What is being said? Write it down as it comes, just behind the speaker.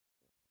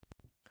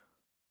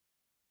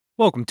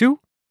Welcome to.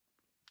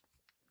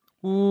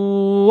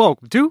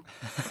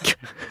 The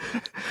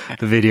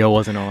video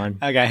wasn't on.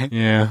 Okay.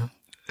 Yeah.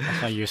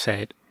 That's why you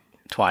say it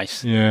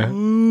twice. Yeah.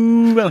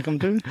 Welcome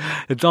to.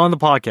 It's on the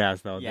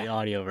podcast, though, Yeah. the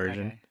audio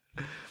version.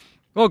 Okay.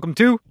 Welcome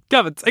to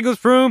Kevin's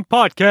English Room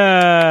Podcast.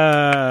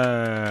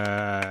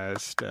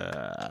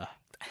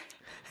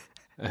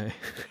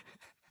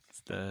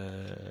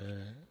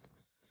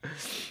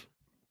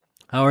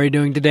 How are you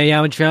doing today,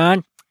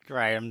 Yamachan?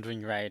 Great, I'm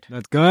doing great.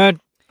 That's good.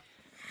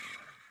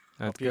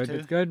 That's Hope you good. too.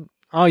 That's good.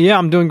 Oh yeah,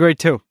 I'm doing great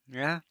too.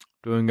 Yeah?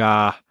 Doing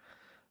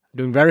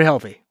very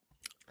healthy.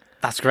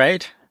 That's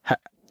great.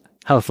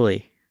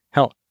 Healthily.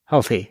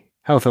 Healthily.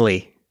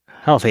 Healthily.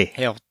 Healthy.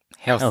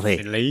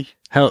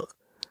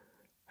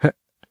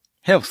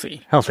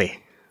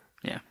 Healthy.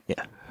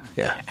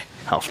 Yeah.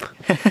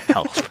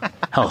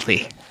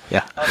 Healthy.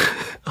 Yeah.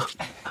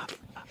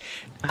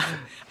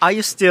 Are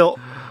you still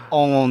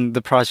on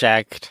the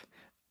project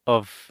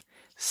of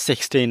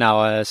 16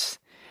 hours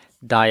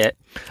diet?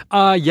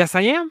 Yes,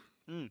 I am.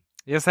 Mm.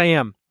 Yes, I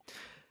am.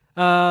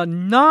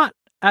 Not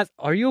as.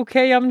 Are you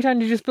okay? I'm trying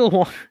to just spill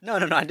water. No,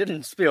 I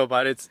didn't spill,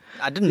 but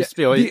I didn't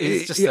spill.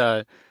 It's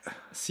just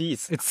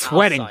seeds. It's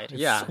sweating. Outside.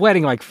 It's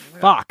sweating like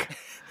fuck.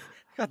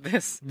 Look at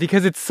this.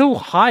 Because it's so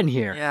hot in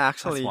here. Yeah,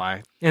 actually. That's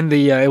why. And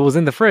it was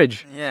in the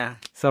fridge Yeah.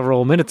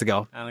 several minutes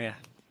ago. Oh, yeah.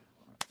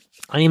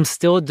 I am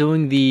still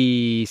doing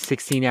the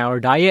 16-hour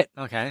diet,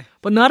 Okay.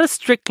 but not as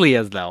strictly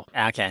as though.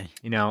 Okay.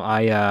 You know,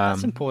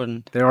 That's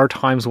important. there are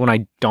times when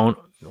I don't,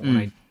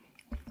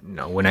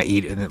 when I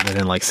eat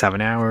within like 7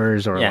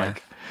 hours or Yeah.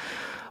 like,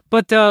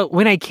 but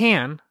when I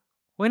can,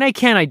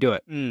 I do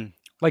it. Mm.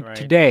 Like Right.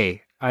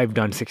 today, I've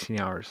done 16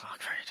 hours. Oh,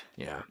 great.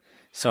 Yeah.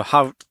 So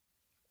how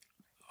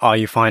are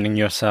you finding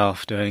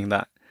yourself doing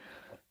that?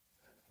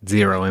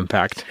 Zero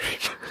impact.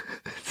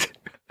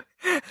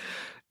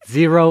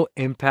 Zero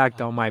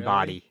impact on my really?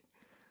 body.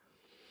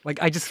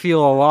 Like I just feel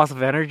a loss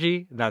of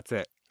energy. That's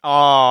it.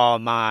 Oh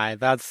my,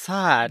 that's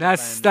sad.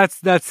 That's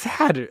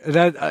sad.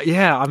 That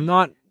yeah, I'm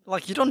not.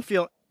 like you don't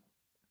feel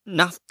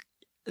nothing.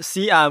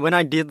 See, when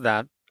I did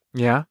that,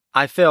 Yeah.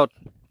 I felt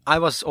I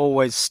was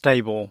always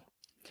stable,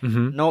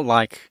 Mm-hmm. not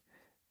like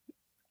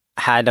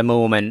had a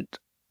moment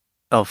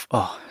of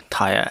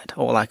tired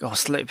or like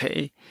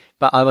sleepy,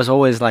 but I was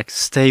always like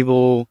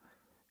stable,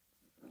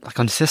 like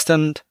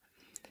consistent.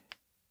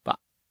 But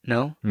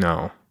no,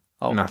 No.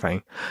 oh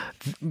Nothing.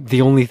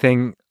 The only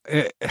thing,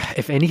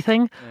 if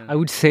anything, I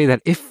would say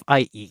that if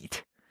I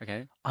eat,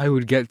 okay. I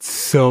would get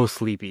so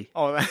sleepy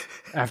Oh,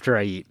 after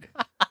I eat.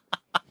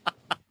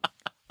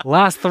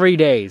 Last 3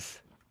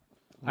 days,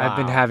 I've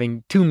been wow.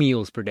 having 2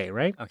 meals per day,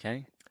 right?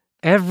 Okay.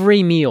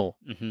 Every meal,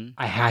 Mm-hmm.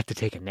 I had to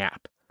take a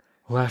nap.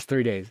 Last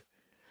 3 days.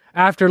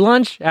 After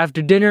lunch,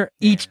 after dinner,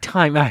 each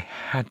time I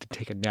had to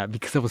take a nap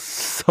because I was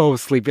so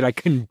sleepy and I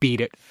couldn't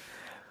beat it.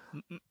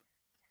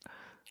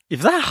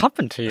 If that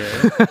happened to you,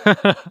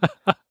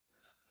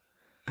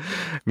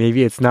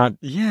 Maybe it's not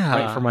yeah,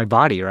 right for my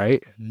body,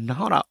 right?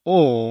 not at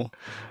all.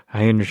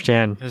 I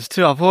understand. Because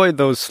to avoid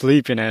those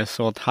sleepiness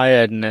or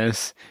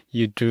tiredness,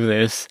 you do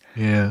this,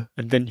 Yeah.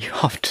 and then you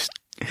have to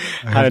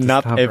I have a to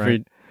nap stop, every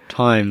right?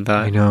 time.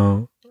 That I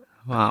know.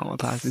 wow,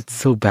 that's It's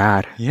so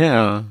bad.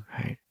 yeah.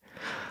 Right.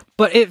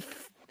 But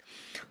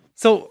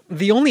so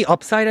the only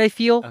upside I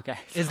feel Okay,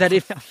 is that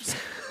it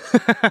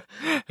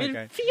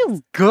Okay.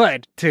 feels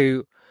good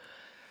to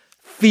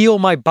feel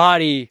my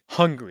body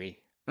hungry,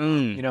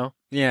 Mm, you know?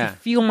 yeah, To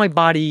feel my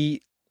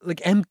body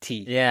like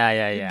empty.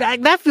 yeah.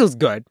 That feels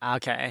good.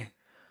 Okay,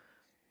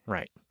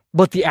 Right.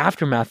 But the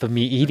aftermath of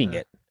me eating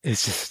it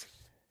is just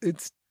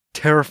it's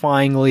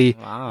terrifyingly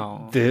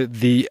wow.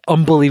 the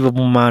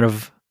unbelievable amount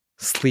of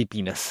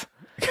sleepiness.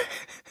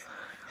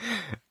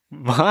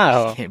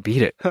 Wow. Can't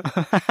beat it.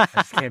 I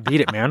just can't beat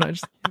it, man. I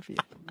just can't beat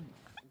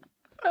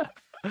it.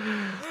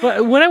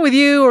 But when I'm with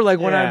you or like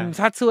when Yeah. I'm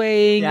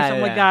tatsuing or Yeah,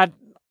 something like yeah. that,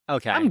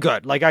 Okay. I'm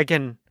good. Like I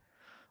can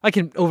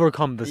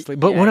overcome the sleep.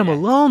 But when I'm yeah.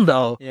 alone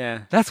though,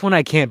 Yeah. that's when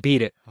I can't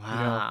beat it. You know?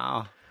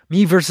 Wow.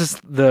 Me versus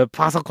the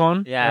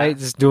pasokon, Yeah. right?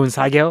 Just doing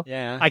saigyo.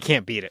 Yeah. I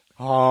can't beat it.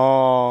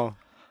 Oh.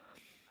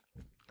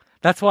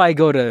 That's why I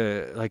go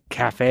to like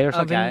cafe or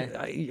something.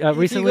 Okay.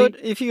 Recently,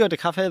 if you go to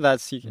cafe,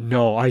 that's you can.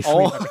 no, I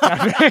sleep at the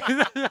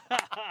cafe.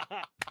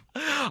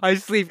 I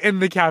sleep in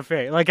the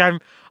cafe. Like I'm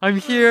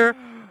here,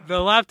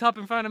 the laptop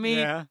in front of me.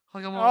 Yeah.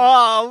 Like I'm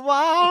all, Oh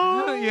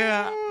wow.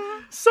 Yeah.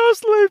 So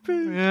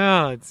sleepy.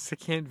 yeah, I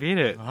can't beat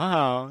it.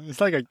 Wow. It's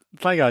like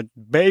a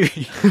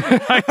baby.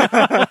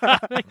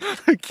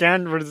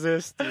 Can't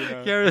resist. You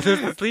know. Can't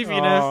resist the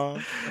sleepiness. Oh.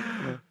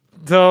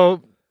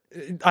 So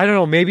I don't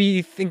know. Maybe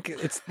you think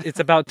it's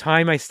about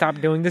time I stop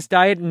doing this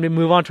diet and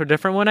move on to a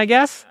different one. I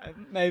guess.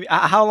 Maybe.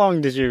 How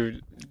long did you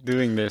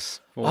doing this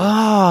for?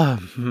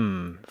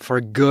 For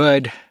a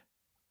good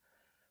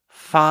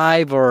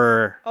 5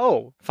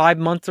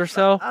 months or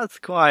so. That's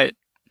quite.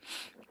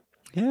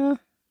 Yeah.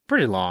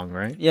 Pretty long,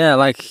 right? Yeah.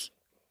 Like.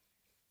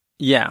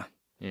 Yeah.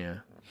 Yeah.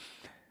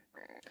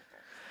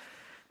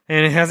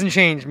 And it hasn't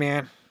changed,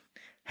 man.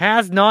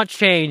 Has not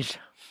changed.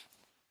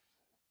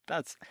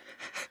 That's.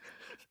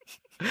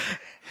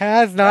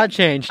 Has not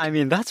changed. I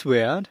mean, that's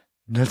weird.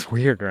 That's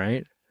weird,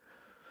 right?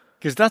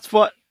 Because that's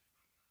what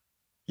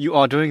you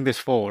are doing this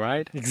for,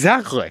 right?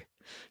 Exactly.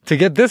 To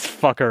get this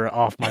fucker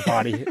off my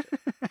body.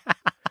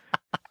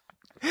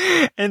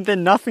 And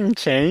then nothing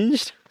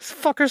changed. This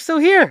fucker's still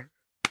here.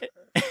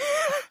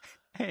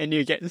 And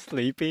you get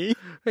sleepy.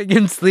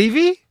 Getting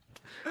sleepy,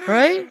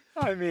 right?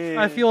 I mean...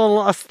 I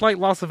feel a slight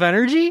loss of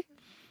energy.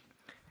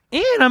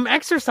 And I'm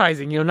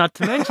exercising, not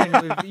to mention,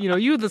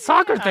 with, the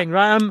soccer thing,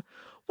 right?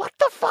 What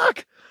the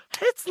fuck?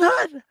 It's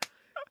not...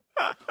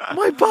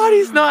 My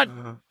body's not...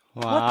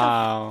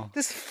 Wow.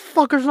 This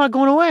fucker's not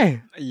going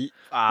away.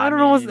 I don't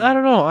know. I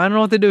don't know. I don't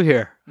know what to do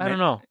here. I don't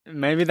know.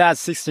 Maybe that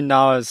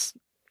 $16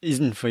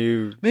 isn't for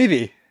you.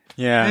 Maybe.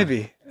 Yeah.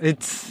 Maybe.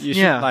 You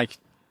should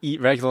eat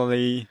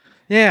regularly.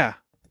 Yeah.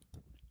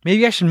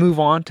 Maybe I should move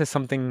on to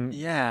something.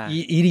 Yeah.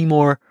 Eating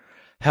more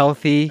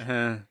healthy,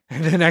 Uh-huh.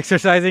 and then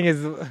exercising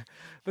is.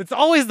 It's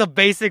always the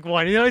basic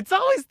one. That's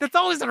always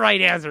the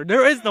right answer.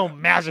 There is no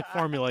magic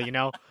formula.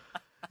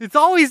 It's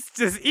always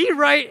just eat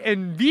right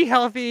and be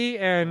healthy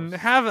and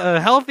have a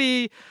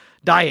healthy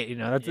diet.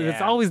 That's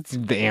always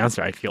the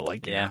answer. I feel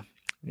like. Yeah.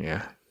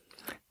 Yeah.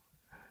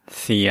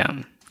 See,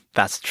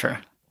 that's true.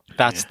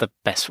 That's the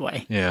best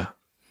way. Yeah.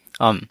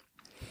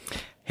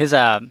 Here's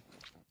a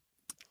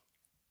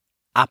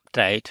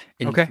update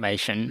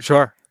information.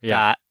 Sure. Yeah.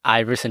 That I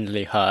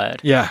recently heard.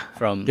 Yeah.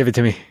 From Give it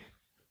to me.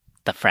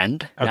 The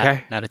friend.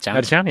 Okay.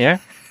 Nada-chan. Yeah.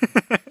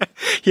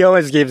 He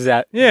always gives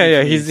that.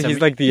 Yeah. He's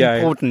like the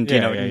important,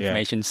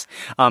 informations.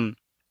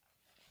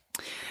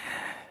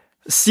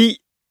 See,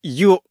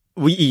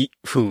 we eat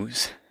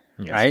foods,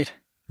 right?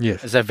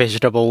 Yes. There's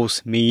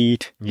vegetables,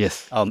 meat,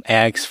 Yes.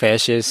 Eggs,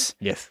 fishes.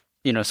 Yes.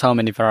 So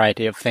many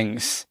variety of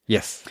things.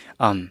 Yes.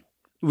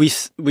 We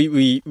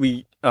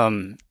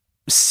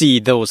see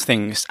those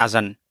things as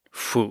an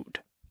food,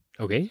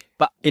 Okay.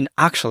 but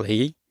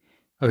actually,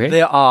 Okay.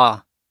 there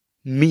are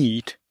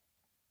meat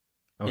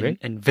Okay.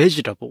 and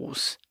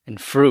vegetables and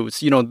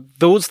fruits.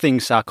 Those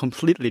things are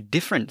completely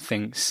different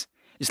things.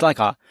 It's like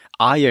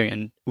iron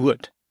and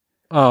wood.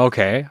 Oh,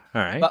 okay.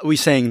 All right. But we're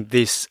saying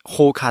this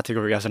whole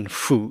category as a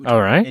food.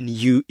 All right. And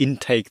you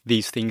intake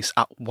these things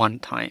at one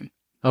time.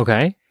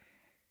 Okay.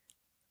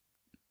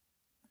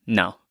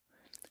 No.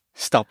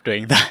 Stop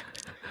doing that.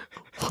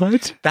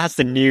 What? That's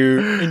the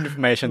new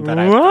information that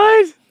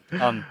What?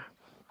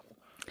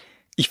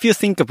 If you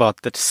think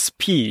about the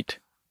speed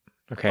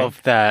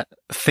of the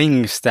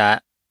things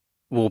that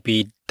will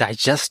be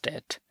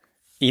digested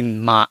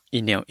in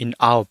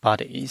our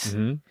bodies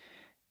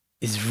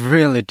is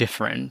really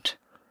different.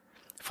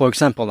 For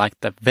example, like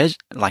the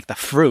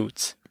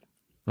fruits,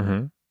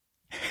 Mm-hmm.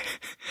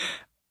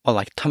 or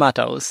like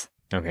tomatoes,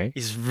 Okay.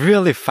 is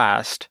really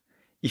fast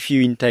if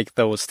you intake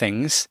those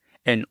things,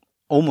 and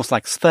almost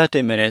like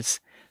 30 minutes,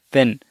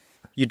 then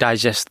you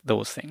digest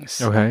those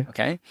things. Okay.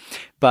 Okay,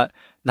 but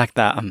like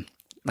the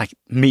like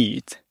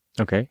meat,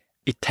 Okay.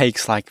 it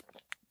takes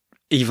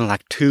even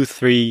 2,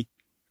 3,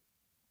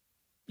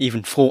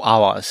 even 4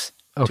 hours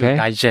to Okay.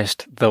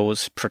 digest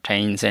those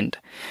proteins and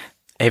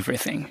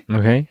everything.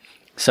 Okay.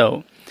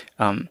 So,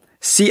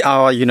 see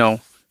our,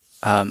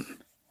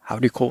 how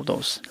do you call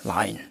those?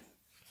 Line.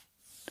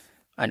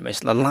 Anyways,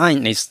 the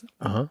line is,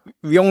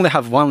 we only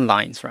have one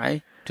lines,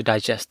 right? To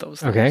digest those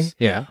things. Okay.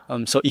 Yeah.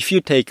 So if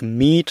you take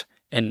meat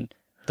and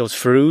those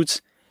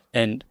fruits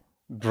and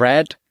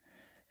bread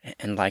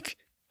and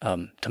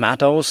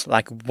tomatoes,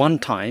 one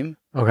time,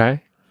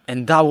 Okay.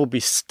 and that will be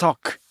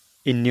stuck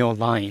in your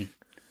line.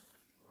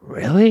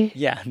 Really?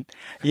 Yeah.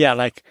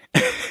 Yeah,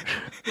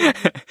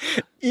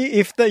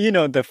 if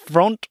the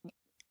front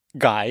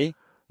guy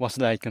was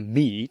like a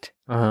meat,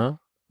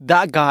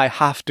 that guy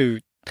have to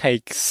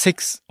take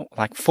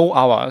 4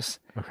 hours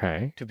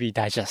Okay. to be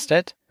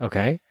digested.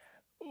 Okay.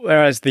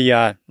 Whereas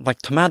the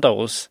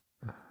tomatoes,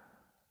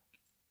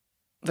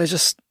 they're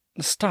just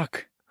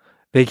stuck.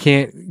 They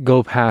can't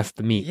go past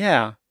the meat,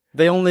 Yeah,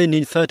 they only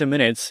need 30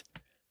 minutes.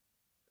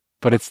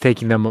 but it's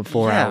taking them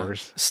 4 Yeah.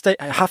 hours.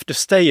 I have to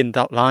stay in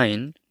that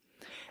line,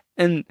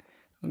 and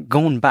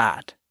gone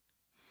bad.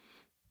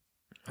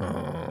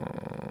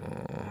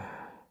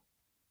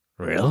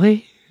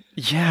 Really?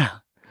 Yeah.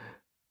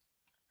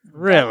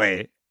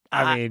 Really?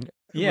 I mean,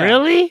 yeah.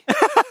 really?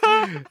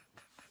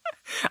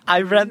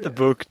 I read the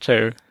book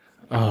too.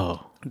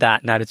 Oh,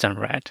 That Nada-chan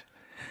read.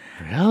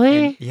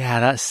 really? Yeah,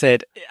 that's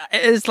it.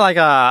 It's like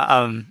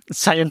a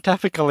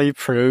scientifically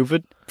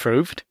proved.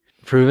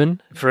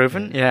 Proven?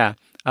 Yeah.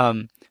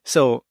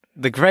 So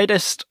the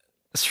greatest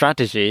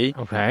strategy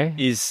Okay.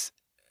 is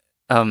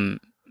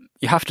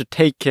you have to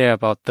take care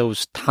about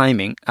those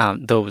timing,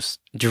 those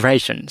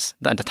durations,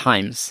 the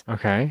times.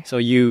 Okay. So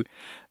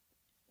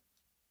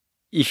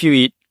if you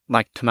eat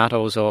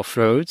tomatoes or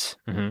fruits,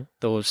 Mm-hmm.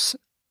 those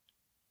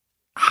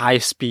high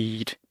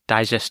speed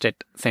digested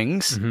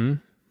things, Mm-hmm.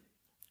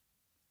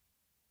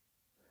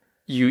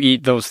 you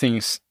eat those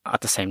things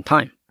at the same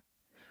time.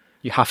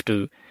 You have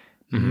to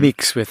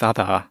mix with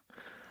other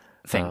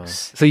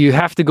things. So you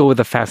have to go with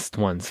the fast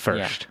ones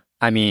first.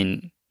 I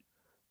mean,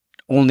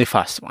 only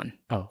fast one.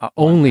 Oh, At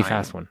only one time.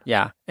 fast one.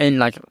 Yeah, and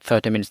like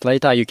 30 minutes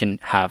later, you can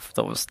have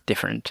those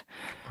different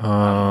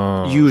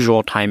Oh,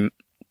 usual time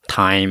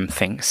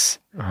things.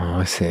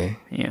 I see.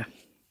 Yeah,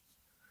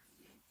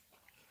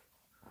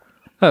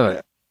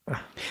 Oh,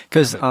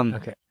 because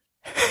okay.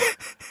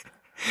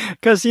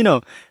 because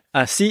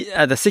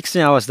the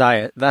 16 hours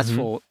diet, that's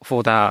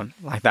for the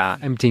like the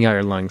Emptying out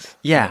your lungs.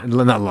 Yeah.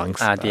 Not lungs.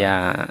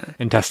 the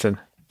Intestine.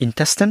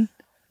 intestine,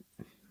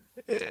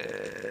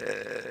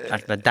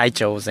 like the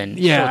daichos and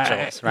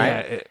shochos,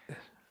 right? Yeah.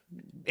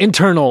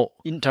 Internal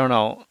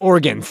Internal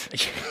organs.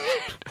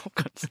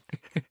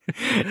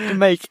 to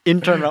make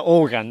internal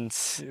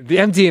organs The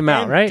empty them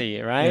out,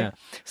 empty, right? Yeah.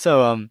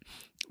 So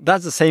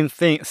that's the same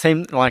thing,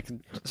 same like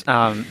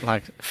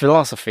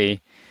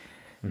philosophy.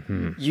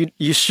 Mm-hmm.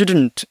 You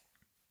shouldn't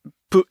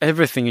put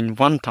everything in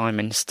one time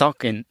and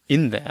stock in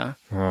there,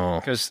 Oh.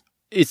 because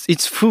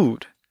it's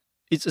food.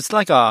 It's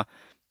like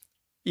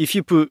if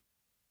you put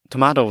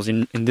tomatoes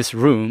in this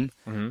room,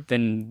 Mm-hmm.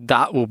 then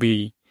that will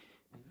be,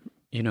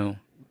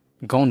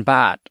 gone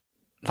bad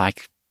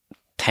like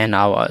 10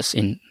 hours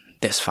in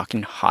this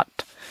fucking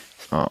hot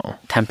Oh.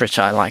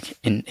 temperature, like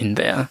in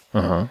there.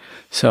 Uh-huh.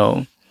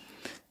 So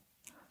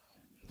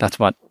that's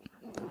what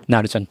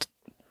Naruto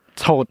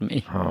told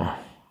me. Oh.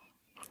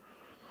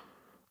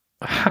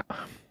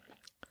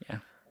 Yeah.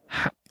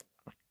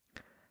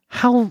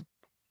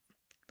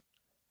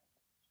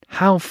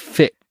 How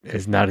fit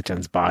is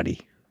Naruto-chan's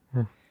body?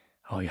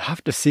 Oh, you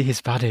have to see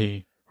his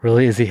body.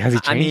 Really? Has he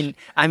changed?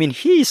 I mean,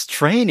 he's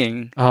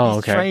training. Oh, he's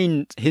okay.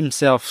 trained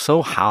himself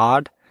so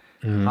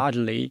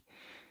hardly.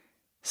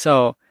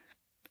 So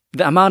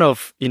the amount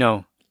of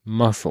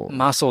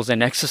muscles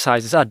and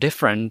exercises are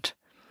different.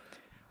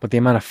 But the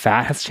amount of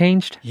fat has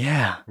changed?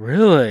 Yeah.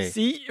 Really?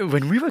 See,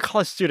 when we were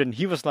college student,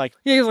 he was like,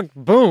 Yeah, he was like,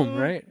 boom,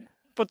 right?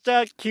 but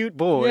that cute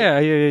boy.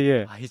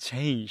 Yeah. He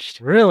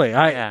changed. Really?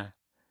 Yeah.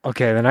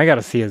 Okay, then I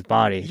gotta see his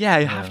body. Yeah,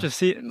 you have to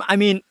see. I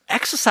mean,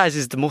 exercise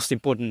is the most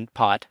important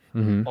part,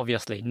 Mm-hmm.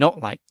 obviously. Not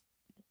like,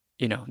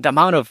 the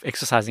amount of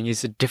exercising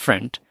is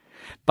different,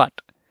 but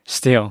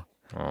still.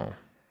 Oh.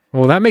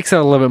 Well, that makes it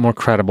a little bit more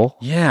credible.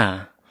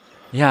 Yeah.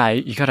 Yeah,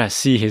 you gotta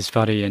see his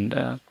body, and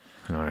All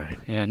right.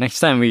 yeah, next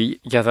time we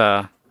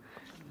gather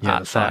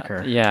Yeah,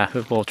 soccer.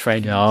 football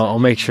training. Yeah, I'll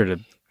make sure to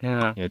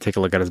Yeah. take a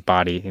look at his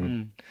body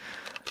and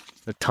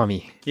the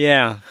tummy.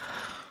 Yeah.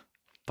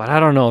 But I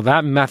don't know.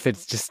 That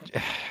method's just.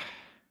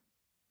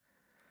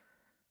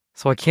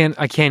 So I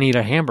can't eat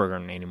a hamburger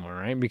anymore,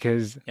 right?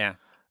 Because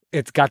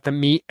it's got the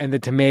meat and the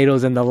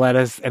tomatoes and the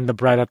lettuce and the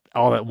bread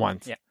all at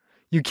once. Yeah.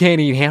 You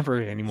can't eat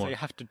hamburger anymore. So you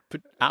have to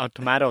put out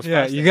tomatoes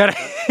Yeah, first. you gotta.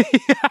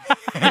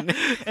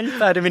 and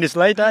 30 minutes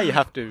later, you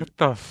have to What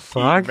the eat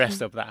fuck? the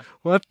rest of that.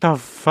 What the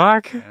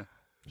fuck? Yeah.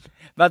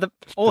 But the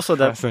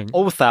depressing.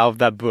 author of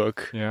that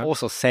book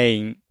also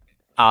saying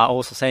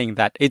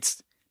that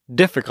it's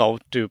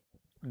difficult to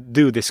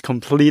do this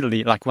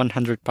completely, like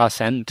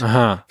 100%,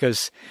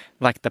 because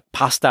like the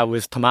pasta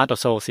with tomato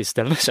sauce is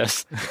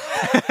delicious.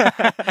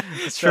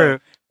 It's So true.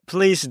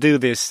 Please do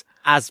this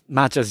as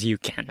much as you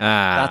can.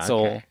 That's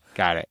all.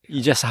 Got it.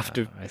 You just have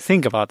to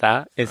think about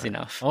that. It's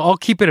enough. I'll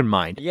keep it in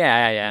mind.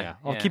 Yeah.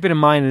 I'll keep it in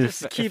mind, and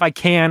if I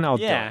can, I'll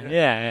do it.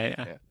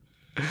 Yeah.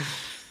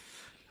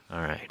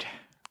 All right.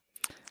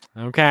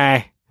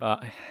 Okay.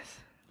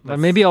 But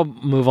maybe I'll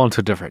move on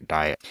to a different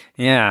diet,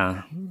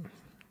 yeah.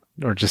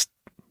 or just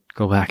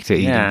go back to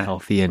eating Yeah.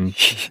 healthy and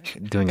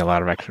doing a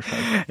lot of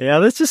exercise. Yeah,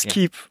 let's just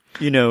keep,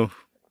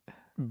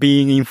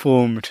 being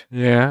informed,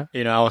 Yeah.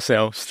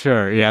 ourselves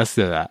Sure. Yes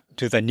to that.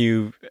 to the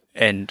new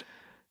and,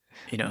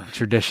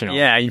 Traditional.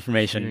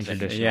 information.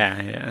 Traditional.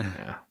 Yeah.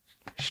 Yeah.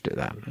 Should do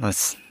that.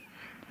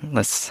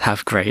 Let's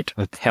have great,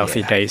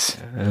 healthy days.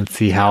 Let's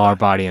see how our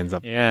body ends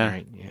up. Yeah. All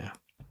right.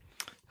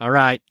 All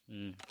right.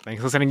 Thanks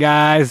for listening,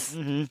 guys.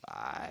 Mm-hmm.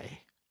 Bye.